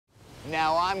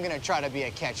Now I'm gonna try to be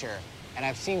a catcher. And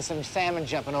I've seen some salmon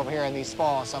jumping over here in these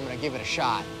falls, so I'm gonna give it a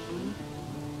shot.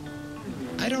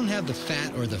 I don't have the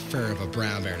fat or the fur of a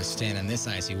brown bear to stand in this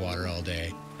icy water all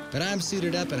day, but I'm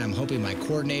suited up and I'm hoping my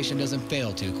coordination doesn't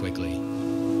fail too quickly.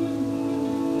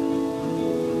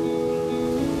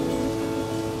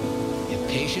 If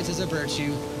patience is a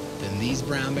virtue, then these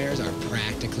brown bears are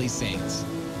practically saints.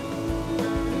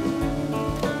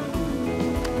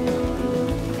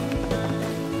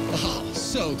 Oh,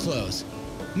 so close.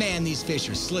 Man, these fish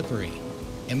are slippery,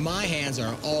 and my hands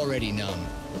are already numb.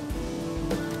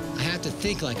 I have to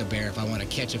think like a bear if I want to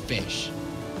catch a fish.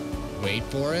 Wait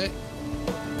for it.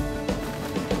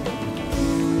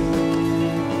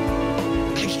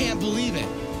 I can't believe it.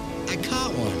 I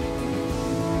caught one.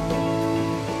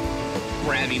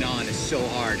 Grabbing on is so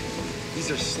hard.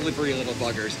 These are slippery little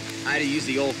buggers. I had to use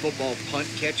the old football punt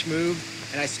catch move,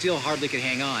 and I still hardly could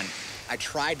hang on. I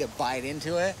tried to bite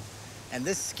into it, and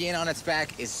this skin on its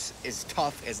back is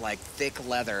tough as like thick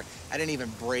leather. I didn't even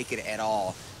break it at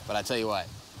all. But I tell you what,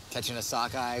 catching a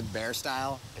sockeye bear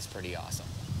style is pretty awesome.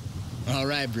 All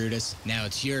right, Brutus, now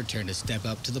it's your turn to step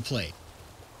up to the plate.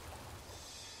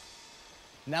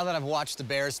 Now that I've watched the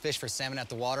bears fish for salmon at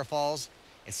the waterfalls,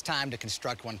 it's time to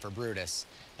construct one for Brutus.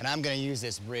 And I'm gonna use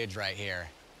this bridge right here.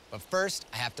 But first,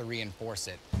 I have to reinforce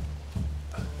it.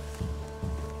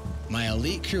 My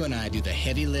elite crew and I do the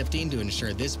heavy lifting to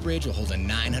ensure this bridge will hold a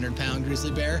 900-pound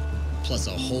grizzly bear, plus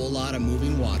a whole lot of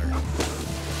moving water.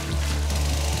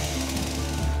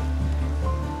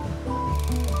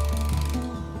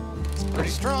 It's pretty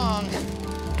strong.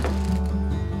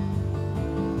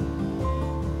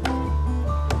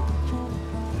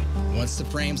 Once the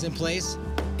frame's in place,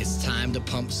 it's time to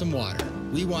pump some water.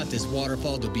 We want this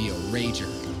waterfall to be a rager.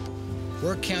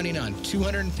 We're counting on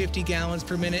 250 gallons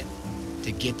per minute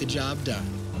to get the job done.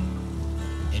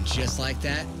 And just like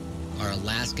that, our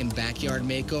Alaskan backyard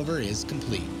makeover is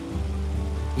complete.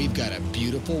 We've got a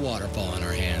beautiful waterfall on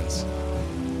our hands.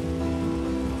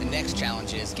 The next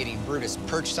challenge is getting Brutus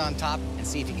perched on top and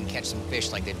see if he can catch some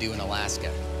fish like they do in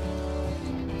Alaska.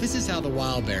 This is how the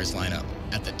wild bears line up,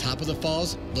 at the top of the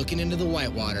falls, looking into the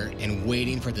whitewater and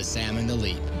waiting for the salmon to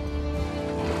leap.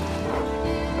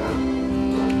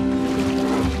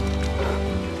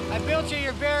 I built you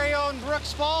your very own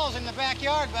Brooks Falls in the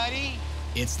backyard, buddy.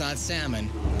 It's not salmon,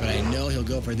 but I know he'll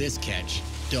go for this catch,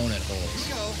 donut holes.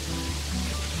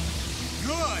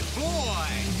 Good boy,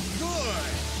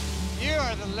 good. You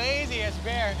are the laziest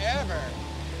bear ever.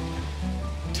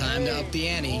 Time to up the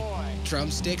ante. Boy.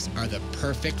 Drumsticks are the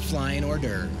perfect flying hors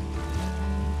d'oeuvre.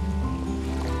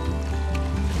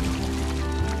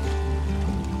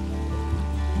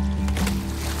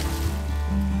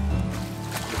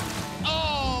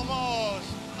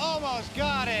 Almost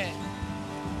got it.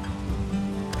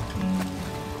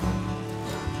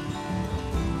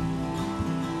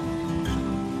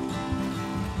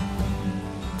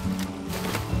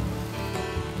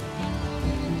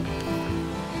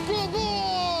 Good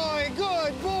boy,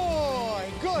 good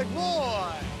boy, good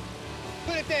boy.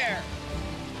 Put it there.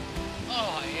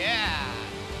 Oh, yeah.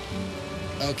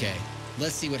 Okay,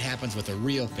 let's see what happens with a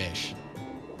real fish.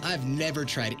 I've never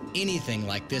tried anything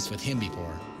like this with him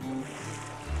before.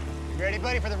 You ready,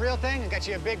 buddy, for the real thing? I got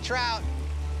you a big trout.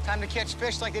 Time to catch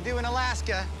fish like they do in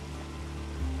Alaska.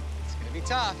 It's gonna be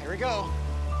tough. Here we go.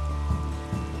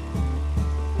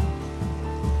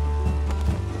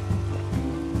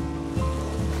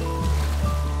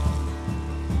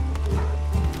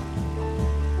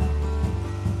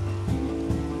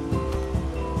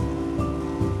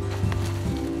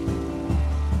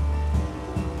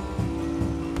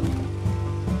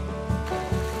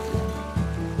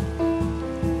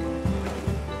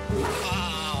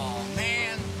 Oh,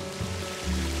 man.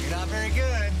 You're not very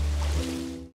good.